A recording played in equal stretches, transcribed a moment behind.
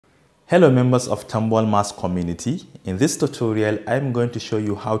Hello members of Tambol Maths community. In this tutorial, I'm going to show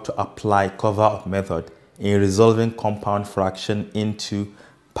you how to apply cover-up method in resolving compound fraction into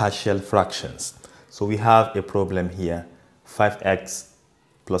partial fractions. So we have a problem here, 5x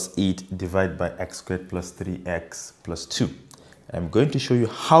plus 8 divided by x squared plus 3x plus 2. I'm going to show you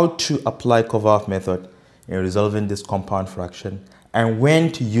how to apply cover-up method in resolving this compound fraction and when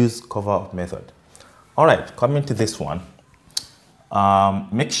to use cover-up method. All right, coming to this one.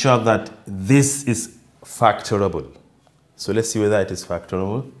 Make sure that this is factorable. So let's see whether it is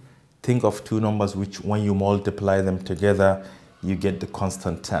factorable. Think of two numbers which when you multiply them together, you get the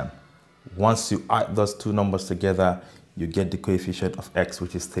constant term. Once you add those two numbers together, you get the coefficient of x,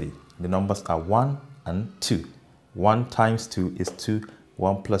 which is 3. The numbers are 1 and 2. 1 times 2 is 2.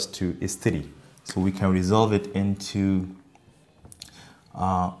 1 plus 2 is 3. So we can resolve it into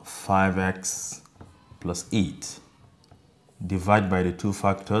 5x plus 8. Divide by the two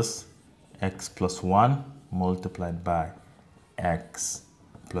factors, x plus 1 multiplied by x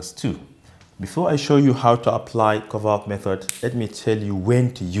plus 2. Before I show you how to apply cover-up method, let me tell you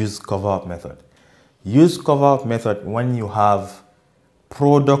when to use cover-up method. Use cover-up method when you have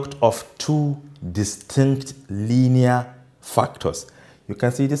product of two distinct linear factors. You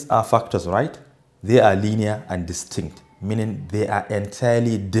can see these are factors, right? They are linear and distinct, meaning they are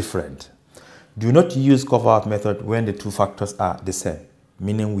entirely different. Do not use cover-up method when the two factors are the same,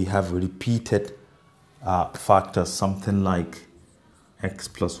 meaning we have repeated factors, something like x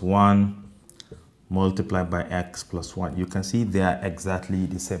plus 1 multiplied by x plus 1. You can see they are exactly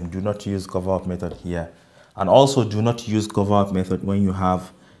the same. Do not use cover-up method here. And also do not use cover-up method when you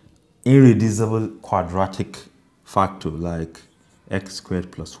have irreducible quadratic factor like x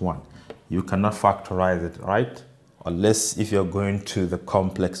squared plus 1. You cannot factorize it, right? Unless if you're going to the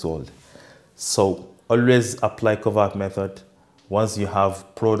complex world. So always apply cover-up method once you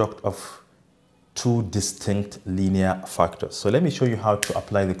have product of two distinct linear factors. So let me show you how to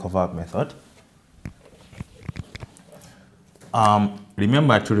apply the cover-up method.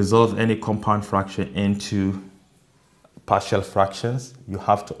 Remember, to resolve any compound fraction into partial fractions, you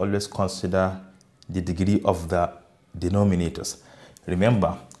have to always consider the degree of the denominators.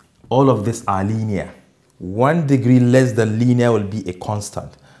 Remember, all of these are linear. 1 degree less than linear will be a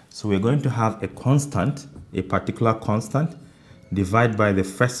constant. So we're going to have a constant, a particular constant, divide by the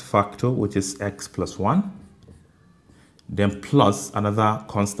first factor, which is x plus 1, then plus another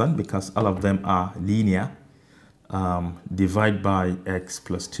constant, because all of them are linear, divide by x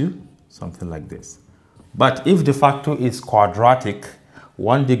plus 2, something like this. But if the factor is quadratic,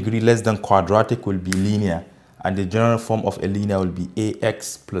 1 degree less than quadratic will be linear, and the general form of a linear will be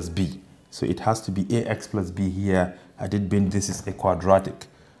ax plus b. So it has to be ax plus b here. I did mean this is a quadratic.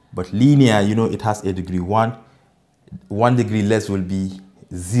 But linear, you know, it has a degree 1. 1 degree less will be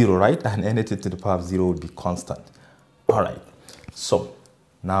 0, right? And anything to the power of 0 will be constant. All right. So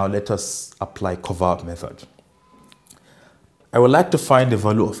now let us apply cover-up method. I would like to find the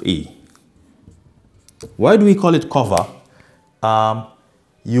value of a. Why do we call it cover?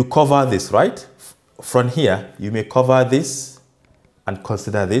 You cover this, right? From here, you may cover this and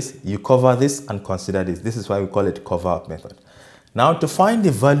consider this. You cover this and consider this. This is why we call it cover-up method. Now, to find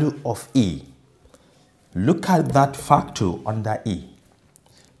the value of a, look at that factor under a,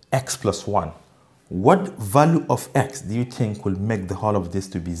 x plus 1. What value of x do you think will make the whole of this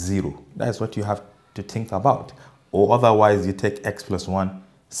to be 0? That is what you have to think about. Or otherwise, you take x plus 1,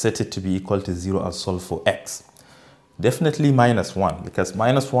 set it to be equal to 0 and solve for x. Definitely minus 1, because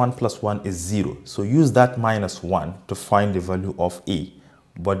minus 1 plus 1 is 0. So use that minus 1 to find the value of a,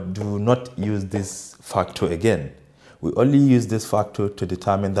 but do not use this factor again. We only use this factor to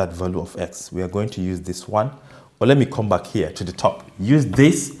determine that value of x. We are going to use this one. Or let me come back here to the top. Use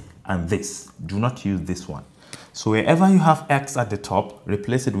this and this. Do not use this one. So wherever you have x at the top,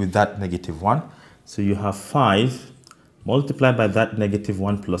 replace it with that negative 1. So you have 5 multiplied by that negative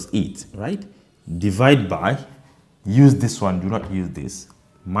 1 plus 8, right? Divide by, use this one, do not use this,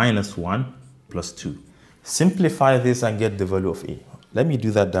 minus 1 plus 2. Simplify this and get the value of a. Let me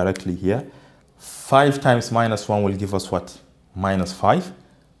do that directly here. 5 times minus 1 will give us what? Minus 5.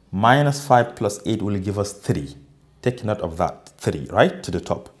 Minus 5 plus 8 will give us 3. Take note of that, 3, right, to the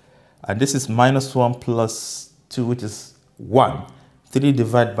top. And this is minus 1 plus 2, which is 1. 3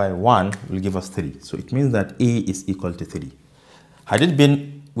 divided by 1 will give us 3. So it means that a is equal to 3. Had it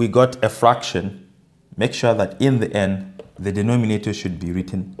been we got a fraction, make sure that in the end, the denominator should be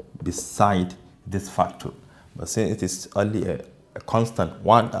written beside this factor. But since it is only a constant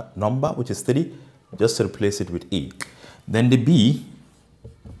one number, which is 3, just replace it with a. Then the b,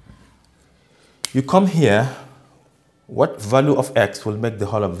 you come here, What value of x will make the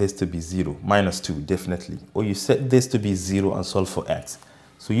whole of this to be 0? Minus 2, definitely. Or you set this to be 0 and solve for x.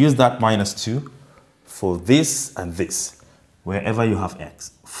 So use that minus 2 for this and this, wherever you have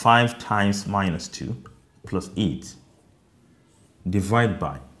x. 5 times minus 2 plus 8. Divide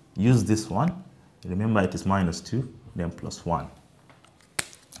by. Use this one. Remember it is minus 2, then plus 1.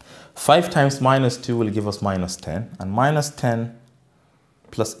 5 times minus 2 will give us minus 10. And minus 10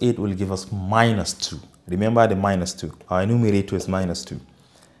 plus 8 will give us minus 2. Remember the minus 2. Our numerator is minus 2.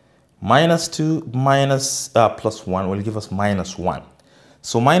 Minus 2 plus 1 will give us minus 1.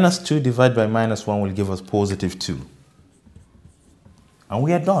 So minus 2 divided by minus 1 will give us positive 2. And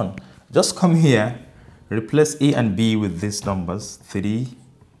we are done. Just come here, replace a and b with these numbers, 3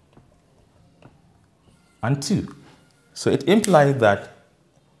 and 2. So it implies that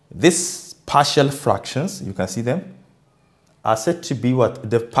these partial fractions, you can see them, are said to be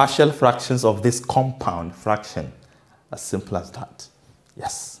what? The partial fractions of this compound fraction. As simple as that.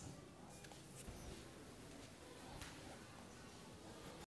 Yes.